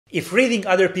If reading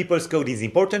other people's code is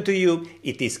important to you,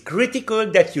 it is critical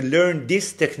that you learn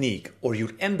this technique or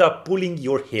you'll end up pulling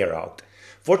your hair out.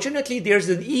 Fortunately, there's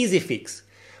an easy fix.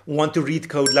 Want to read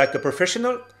code like a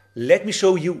professional? Let me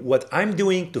show you what I'm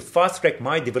doing to fast-track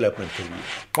my development career.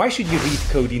 Why should you read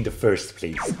code in the first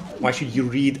place? Why should you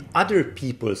read other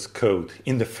people's code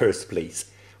in the first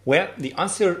place? Well, the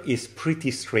answer is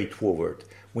pretty straightforward.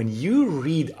 When you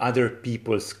read other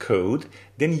people's code,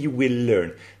 then you will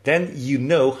learn. Then you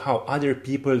know how other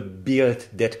people built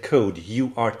that code.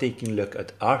 You are taking a look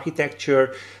at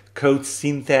architecture, code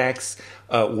syntax,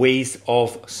 ways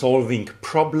of solving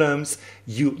problems.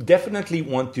 You definitely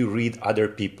want to read other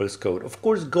people's code. Of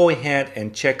course, go ahead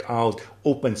and check out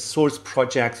open source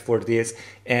projects for this.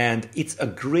 And it's a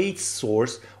great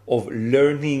source of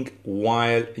learning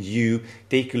while you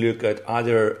take a look at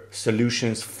other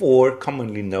solutions for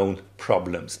commonly known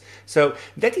problems. So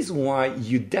that is why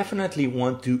you definitely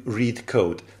want to read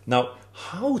code. Now,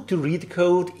 how to read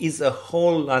code is a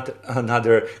whole lot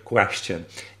another question.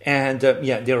 And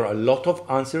there are a lot of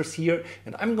answers here,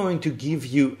 and I'm going to give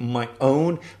you my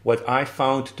own, what I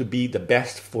found to be the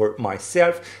best for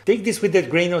myself. Take this with a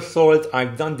grain of salt.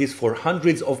 I've done this for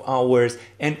hundreds of hours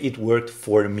and it worked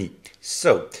for me.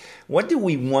 So, what do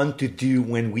we want to do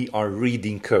when we are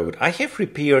reading code? I have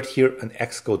prepared here an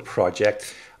XCODE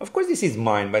project. Of course, this is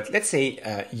mine, but let's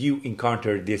say you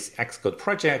encounter this XCODE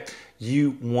project,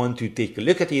 you want to take a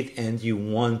look at it and you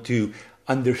want to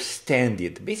understand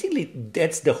it. Basically,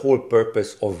 that's the whole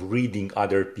purpose of reading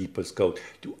other people's code,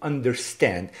 to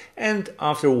understand, and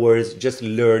afterwards just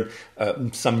learn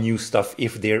some new stuff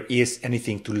if there is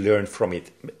anything to learn from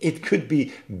it. It could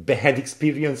be bad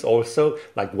experience also,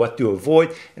 like what to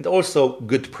avoid, and also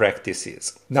good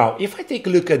practices. Now, if I take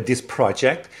a look at this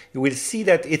project, you will see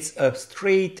that it's a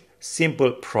straight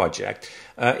simple project.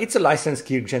 It's a license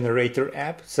key generator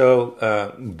app,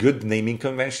 so good naming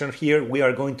convention here. We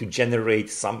are going to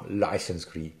generate some license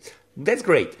keys. That's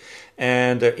great.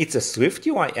 And it's a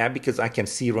SwiftUI app because I can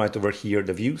see right over here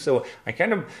the view. So I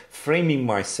kind of framing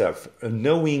myself,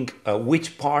 knowing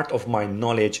which part of my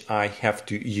knowledge I have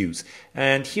to use.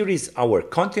 And here is our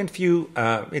content view.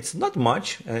 It's not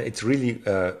much. It's really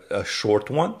a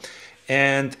short one.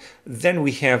 And then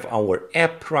we have our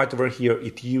app right over here.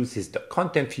 It uses the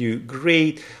content view.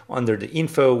 Great. Under the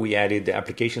info, we added the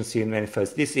application scene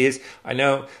manifest. This is, I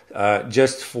know,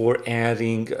 just for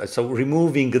adding, so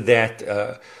removing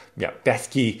that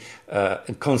pesky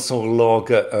console log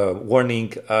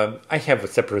warning. I have a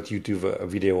separate YouTube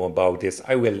video about this.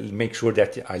 I will make sure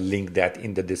that I link that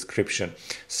in the description.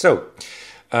 So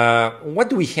what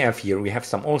do we have here? We have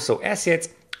some also assets.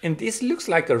 And this looks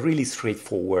like a really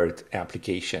straightforward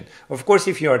application. Of course,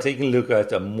 if you are taking a look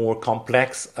at a more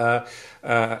complex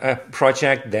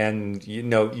project, then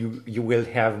you will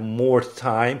have more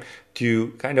time to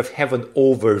kind of have an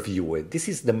overview. This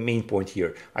is the main point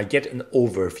here. I get an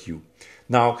overview.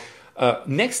 Now,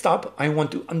 next up, I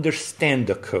want to understand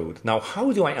the code. Now,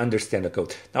 how do I understand the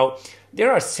code? Now,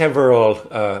 there are several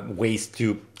ways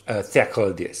to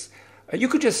tackle this. You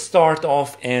could just start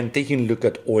off and taking a look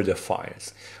at all the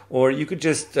files. Or you could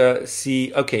just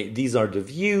see, okay, these are the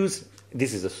views.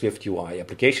 This is a SwiftUI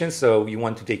application, so you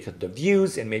want to take the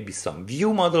views and maybe some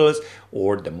view models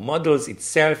or the models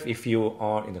itself. If you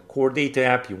are in a core data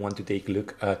app, you want to take a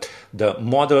look at the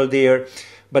model there.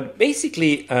 But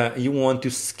basically, you want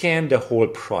to scan the whole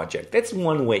project. That's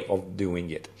one way of doing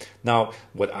it. Now,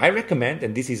 what I recommend,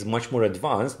 and this is much more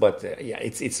advanced, but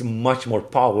it's much more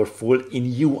powerful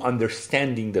in you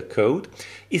understanding the code,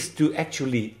 is to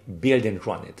actually build and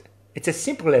run it. It's as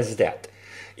simple as that.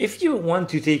 If you want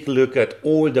to take a look at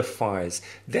all the files,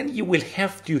 then you will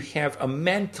have to have a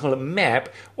mental map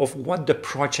of what the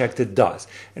project does.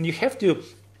 And you have to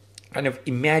kind of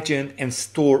imagine and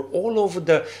store all over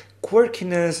the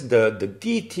quirkiness, the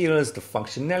details, the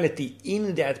functionality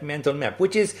in that mental map,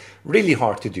 which is really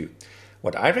hard to do.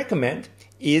 What I recommend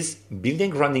is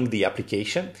building, running the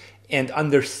application and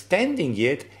understanding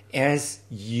it as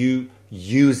you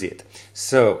use it.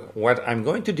 So what I'm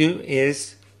going to do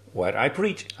is what I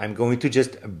preach. I'm going to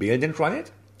just build and run it.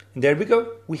 And there we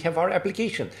go. We have our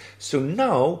application. So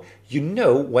now you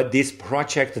know what this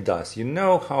project does. You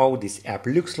know how this app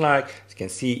looks like. You can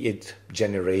see it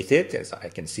generated, as I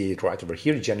can see it right over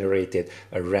here, generated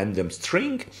a random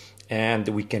string. And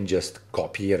we can just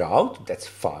copy it out. That's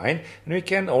fine. And we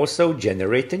can also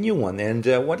generate a new one. And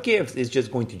what gives is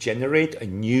just going to generate a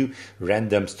new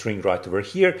random string right over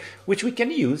here, which we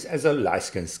can use as a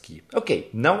license key. Okay,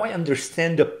 now I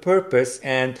understand the purpose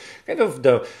and kind of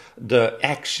the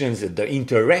actions, the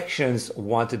interactions,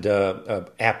 what the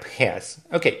app has.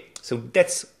 Okay, so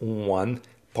that's one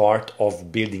part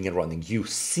of building and running. You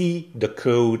see the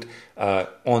code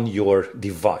on your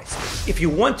device. If you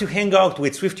want to hang out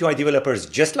with SwiftUI developers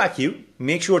just like you,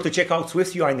 make sure to check out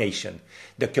SwiftUI Nation,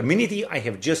 the community I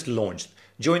have just launched.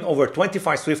 Join over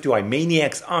 25 SwiftUI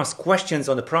maniacs, ask questions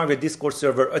on the private Discord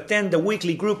server, attend the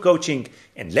weekly group coaching,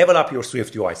 and level up your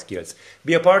SwiftUI skills.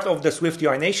 Be a part of the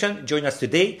SwiftUI Nation. Join us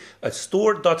today at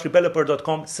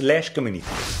store.rebeloper.com/community.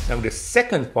 Now the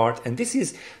second part, and this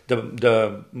is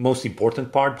the most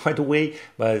important part, by the way,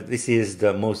 but this is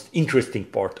the most interesting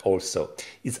part also,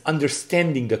 is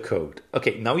understanding the code.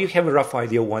 Okay, now you have a rough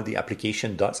idea what the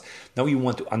application does. Now you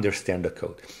want to understand the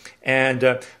code.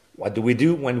 And what do we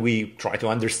do when we try to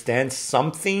understand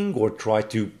something or try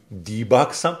to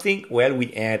debug something? Well,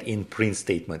 we add in print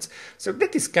statements. So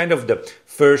that is kind of the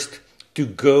first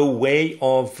to-go way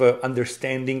of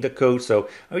understanding the code. So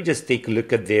I will just take a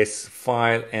look at this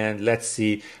file and let's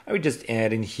see. I will just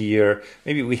add in here.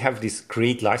 Maybe we have this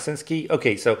create license key.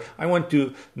 Okay, so I want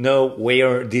to know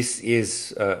where this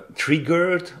is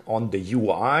triggered on the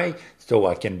UI, so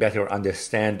I can better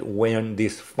understand when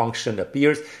this function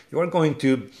appears. You are going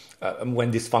to,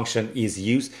 when this function is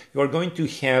used, you are going to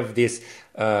have this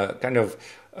kind of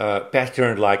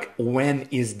pattern like when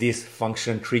is this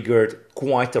function triggered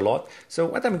quite a lot. So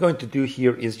what I'm going to do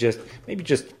here is just maybe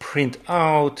just print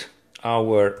out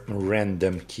our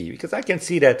random key, because I can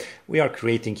see that we are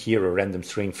creating here a random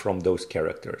string from those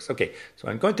characters. Okay, so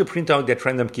I'm going to print out that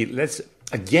random key. Let's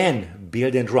again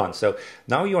build and run. So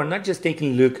now you are not just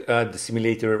taking a look at the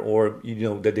simulator or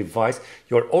the device,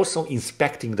 you're also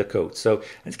inspecting the code. So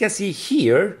as you can see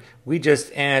here, we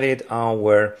just added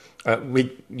our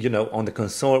on the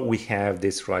console we have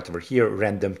this right over here,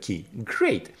 random key.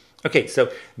 Great. Okay, so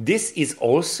this is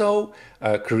also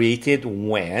created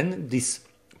when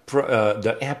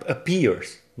the app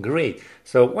appears. Great.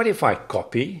 So what if I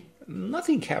copy?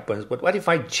 Nothing happens, but what if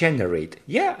I generate?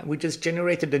 Yeah, we just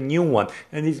generated a new one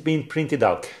and it's being printed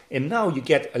out. And now you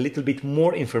get a little bit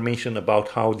more information about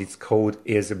how this code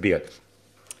is built.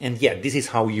 And yeah, this is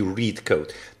how you read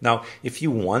code. Now, if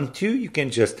you want to, you can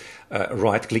just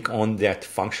right click on that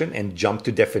function and jump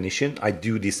to definition. I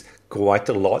do this quite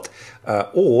a lot. Right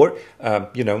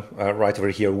over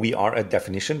here, we are at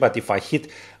definition. But if I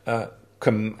hit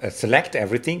select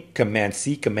everything, Command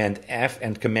C, Command F,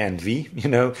 and Command V,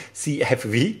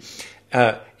 CFV,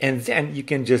 and then you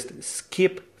can just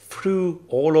skip through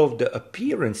all of the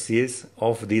appearances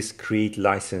of this create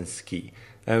license key.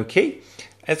 Okay,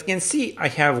 as you can see, I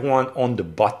have one on the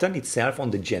button itself,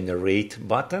 on the generate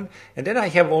button, and then I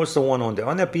have also one on the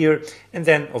unappear, and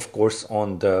then of course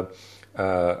on the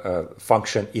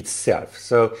function itself.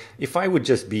 So if I would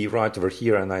just be right over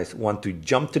here and I want to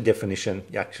jump to definition,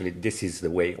 actually this is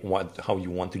the way how you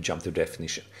want to jump to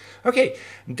definition. Okay,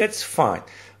 that's fine.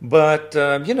 But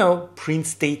print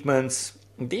statements,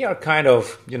 they are kind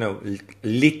of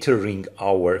littering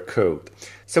our code.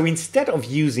 So instead of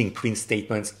using print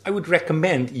statements, I would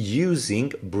recommend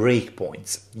using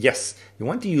breakpoints. Yes, you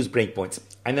want to use breakpoints.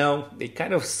 I know they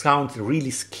kind of sound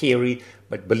really scary,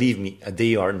 but believe me,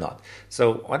 they are not.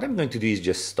 So what I'm going to do is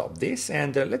just stop this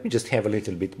and let me just have a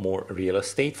little bit more real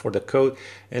estate for the code.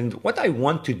 And what I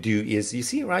want to do is, you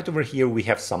see right over here, we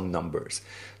have some numbers.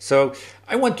 So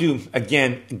I want to,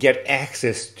 again, get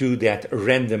access to that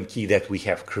random key that we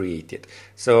have created.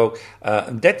 So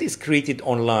that is created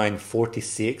on line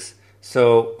 46.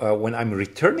 So when I'm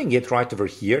returning it right over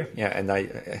here, and I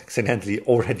accidentally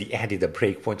already added a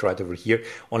breakpoint right over here,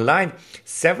 on line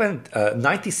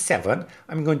 97,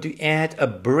 I'm going to add a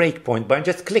breakpoint by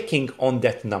just clicking on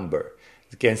that number.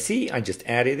 You can see I just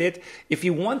added it. If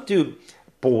you want to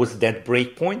pause that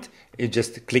breakpoint, you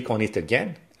just click on it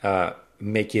again,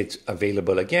 make it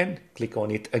available again, click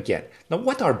on it again. Now,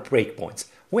 what are breakpoints?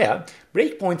 Well,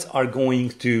 breakpoints are going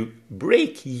to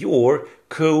break your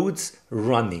code's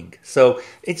running. So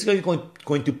it's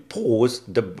going to pause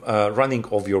the running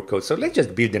of your code. So let's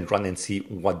just build and run and see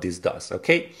what this does,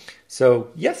 okay?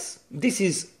 So yes, this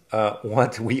is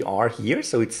what we are here.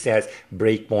 So it says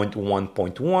breakpoint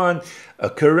 1.1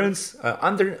 occurrence.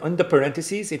 Under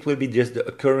parentheses, it will be just the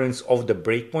occurrence of the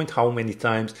breakpoint, how many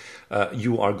times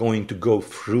you are going to go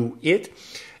through it.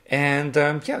 And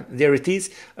yeah, there it is.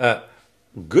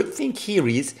 Good thing here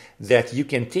is that you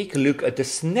can take a look at the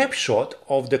snapshot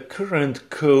of the current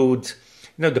code,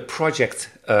 the project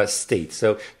state.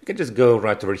 So you can just go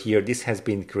right over here. This has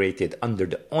been created under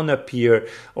the onAppear.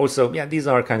 Also, yeah, these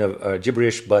are kind of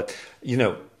gibberish, but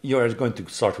you are going to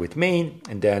start with main,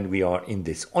 and then we are in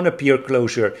this onAppear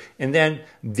closure, and then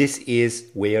this is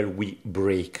where we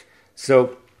break.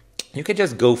 So you can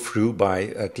just go through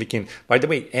by clicking. By the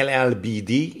way,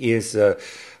 LLBD is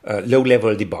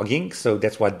low-level debugging, so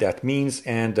that's what that means.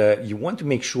 And you want to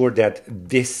make sure that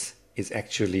this is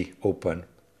actually open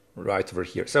right over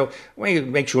here. So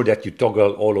make sure that you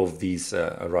toggle all of these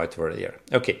right over there.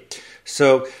 Okay,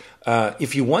 so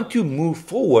if you want to move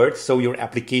forward, so your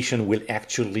application will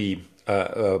actually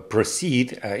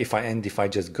proceed. If I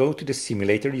just go to the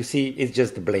simulator, you see it's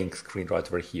just a blank screen right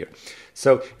over here.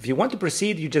 So if you want to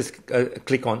proceed, you just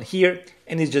click on here,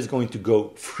 and it's just going to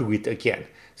go through it again.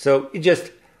 So it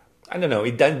just, I don't know,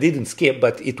 it didn't skip,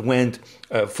 but it went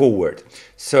forward.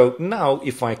 So now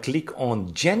if I click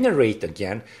on generate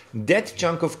again, that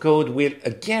chunk of code will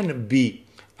again be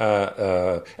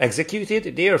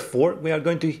executed. Therefore, we are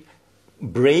going to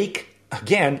break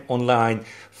again on line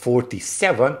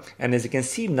 47. And as you can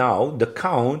see now, the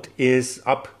count is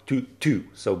up to 2.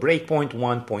 So breakpoint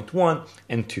 1.1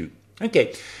 and 2.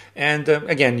 Okay, and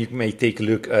again, you may take a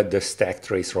look at the stack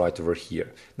trace right over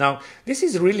here. Now, this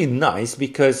is really nice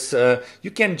because you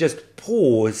can just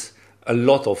pause a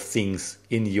lot of things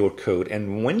in your code.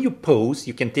 And when you pause,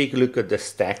 you can take a look at the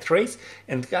stack trace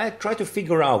and try to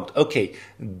figure out, okay,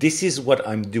 this is what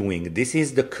I'm doing. This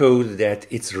is the code that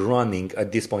it's running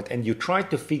at this point. And you try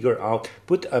to figure out,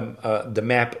 put the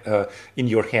map in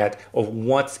your head of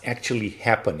what's actually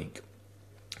happening.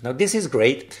 Now, this is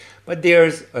great, but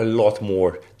there's a lot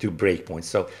more to breakpoints.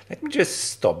 So let me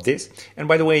just stop this. And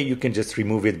by the way, you can just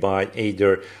remove it by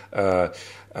either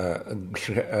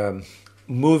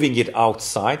moving it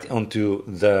outside onto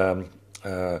the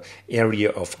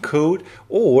area of code,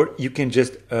 or you can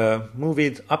just move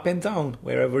it up and down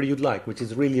wherever you'd like, which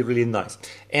is really, really nice.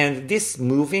 And this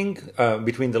moving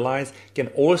between the lines can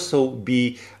also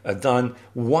be done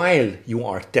while you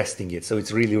are testing it. So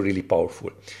it's really, really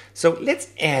powerful. So let's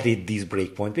edit these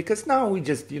breakpoints, because now we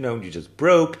just, you just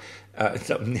broke.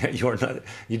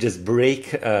 You just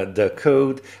break the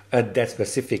code at that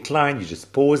specific line. You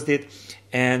just paused it.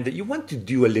 And you want to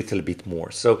do a little bit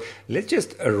more. So let's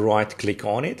just right click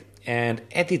on it and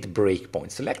edit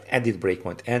breakpoint. Select edit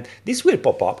breakpoint, and this will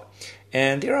pop up.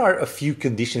 And there are a few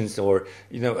conditions, or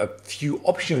a few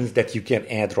options that you can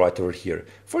add right over here.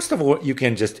 First of all, you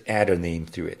can just add a name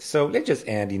to it. So let's just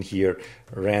add in here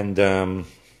random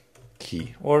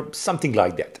key or something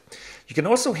like that. You can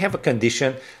also have a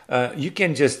condition. You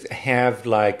can just have,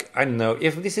 like, I don't know,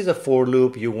 if this is a for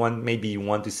loop, maybe you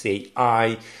want to say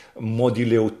I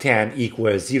modulo 10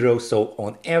 equals 0. So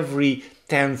on every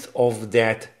 10th of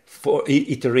that for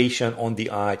iteration on the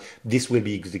I, this will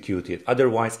be executed.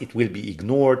 Otherwise, it will be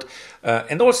ignored.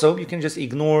 And also, you can just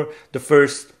ignore the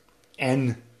first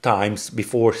n times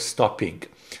before stopping.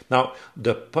 Now,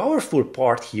 the powerful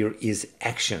part here is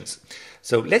actions.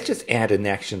 So let's just add an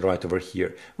action right over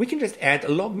here. We can just add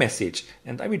a log message,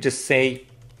 and I will just say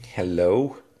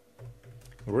hello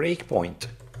breakpoint.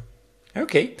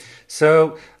 Okay,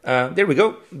 so there we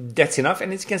go. That's enough.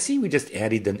 And as you can see, we just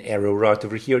added an arrow right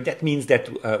over here. That means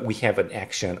that we have an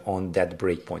action on that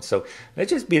breakpoint. So let's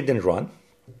just build and run.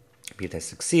 Build has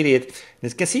succeeded. And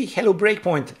as you can see, hello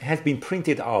breakpoint has been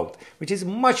printed out, which is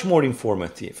much more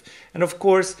informative. And of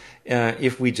course,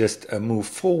 if we just move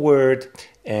forward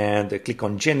and click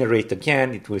on generate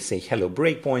again, it will say hello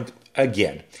breakpoint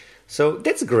again. So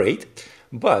that's great.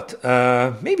 But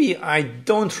maybe I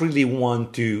don't really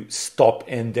want to stop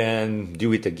and then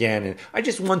do it again. And I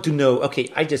just want to know, okay,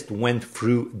 I just went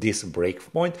through this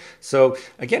breakpoint. So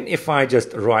again, if I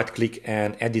just right click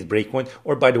and edit breakpoint,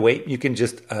 or by the way, you can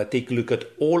just take a look at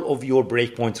all of your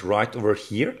breakpoints right over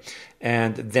here.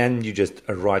 And then you just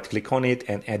right click on it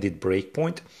and edit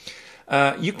breakpoint.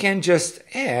 You can just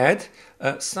add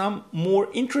some more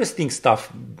interesting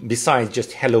stuff besides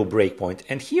just hello breakpoint.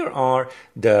 And here are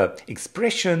the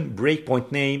expression,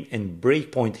 breakpoint name, and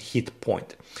breakpoint hit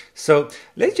point. So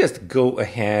let's just go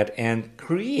ahead and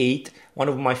create one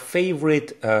of my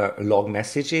favorite log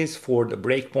messages for the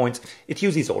breakpoints. It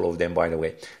uses all of them, by the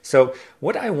way. So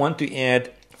what I want to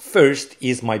add first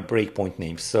is my breakpoint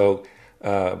name. So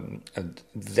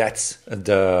that's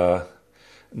the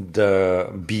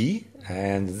B.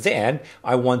 And then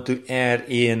I want to add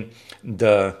in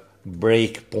the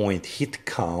breakpoint hit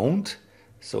count.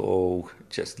 So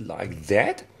just like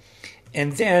that.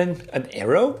 And then an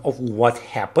arrow of what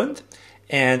happened.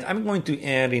 And I'm going to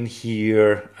add in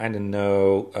here, I don't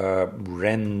know,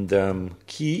 random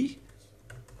key.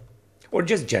 Or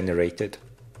just generated.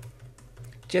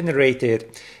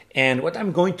 And what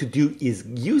I'm going to do is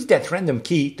use that random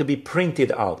key to be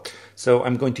printed out. So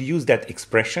I'm going to use that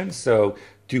expression. So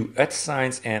do @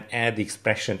 signs and add the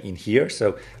expression in here.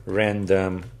 So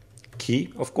random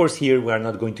key. Of course, here we are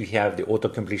not going to have the auto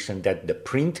completion that the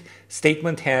print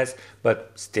statement has,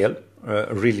 but still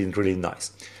really, really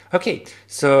nice. Okay,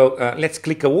 so let's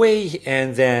click away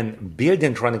and then build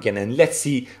and run again, and let's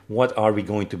see what are we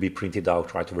going to be printed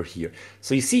out right over here.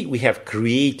 So you see we have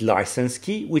create license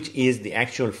key, which is the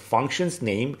actual function's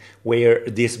name where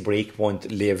this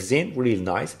breakpoint lives in. Really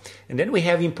nice. And then we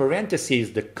have in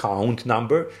parentheses the count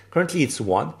number. Currently it's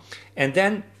 1. And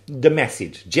then the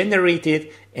message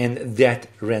generated and that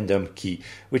random key,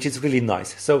 which is really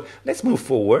nice. So let's move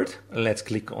forward. Let's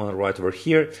click on right over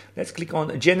here. Let's click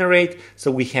on generate.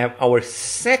 So we have our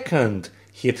second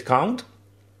hit count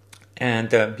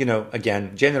and,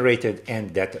 again, generated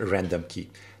and that random key.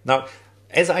 Now,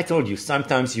 as I told you,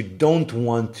 sometimes you don't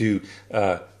want to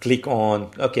click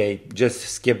on, okay, just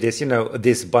skip this,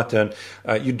 this button.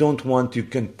 You don't want to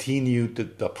continue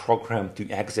the program to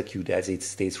execute as it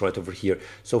states right over here.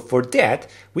 So for that,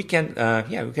 we can,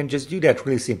 we can just do that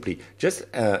really simply. Just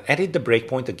edit the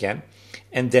breakpoint again.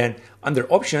 And then under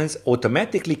options,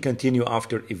 automatically continue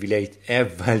after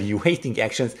evaluating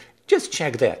actions. Just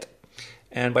check that.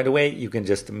 And by the way, you can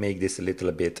just make this a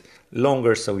little bit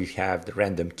longer so we have the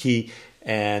random key.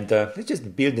 And let's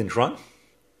just build and run.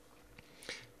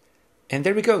 And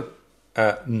there we go.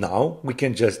 Now we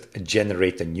can just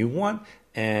generate a new one.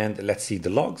 And let's see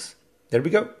the logs. There we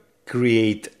go.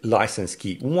 Create license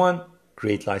key 1,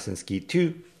 create license key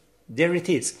 2. There it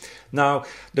is. Now,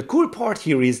 the cool part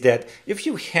here is that if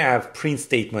you have print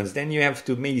statements, then you have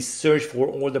to maybe search for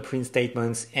all the print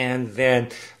statements and then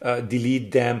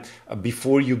delete them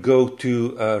before you go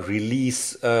to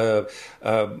release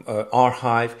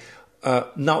archive.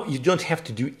 Now, you don't have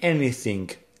to do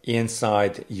anything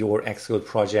inside your XCODE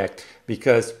project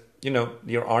because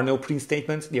there are no print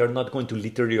statements. They are not going to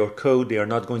litter your code. They are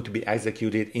not going to be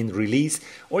executed in release.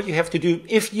 All you have to do,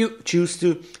 if you choose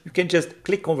to, you can just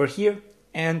click over here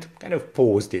and kind of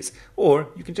pause this. Or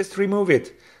you can just remove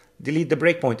it, delete the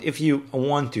breakpoint if you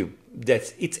want to.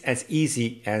 It's as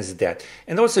easy as that.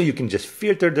 And also you can just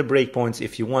filter the breakpoints.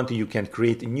 If you want to, you can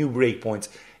create new breakpoints.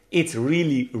 It's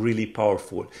really, really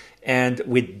powerful. And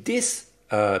with this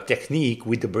technique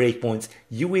with the breakpoints,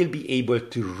 you will be able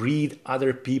to read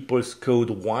other people's code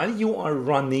while you are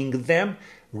running them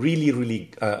really, really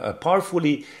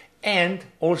powerfully. And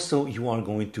also you are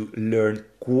going to learn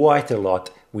quite a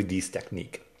lot with this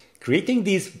technique. Creating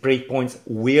these breakpoints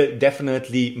will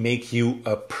definitely make you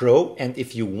a pro. And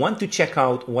if you want to check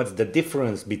out what's the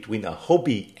difference between a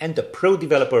hobby and a pro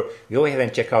developer, go ahead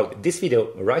and check out this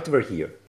video right over here.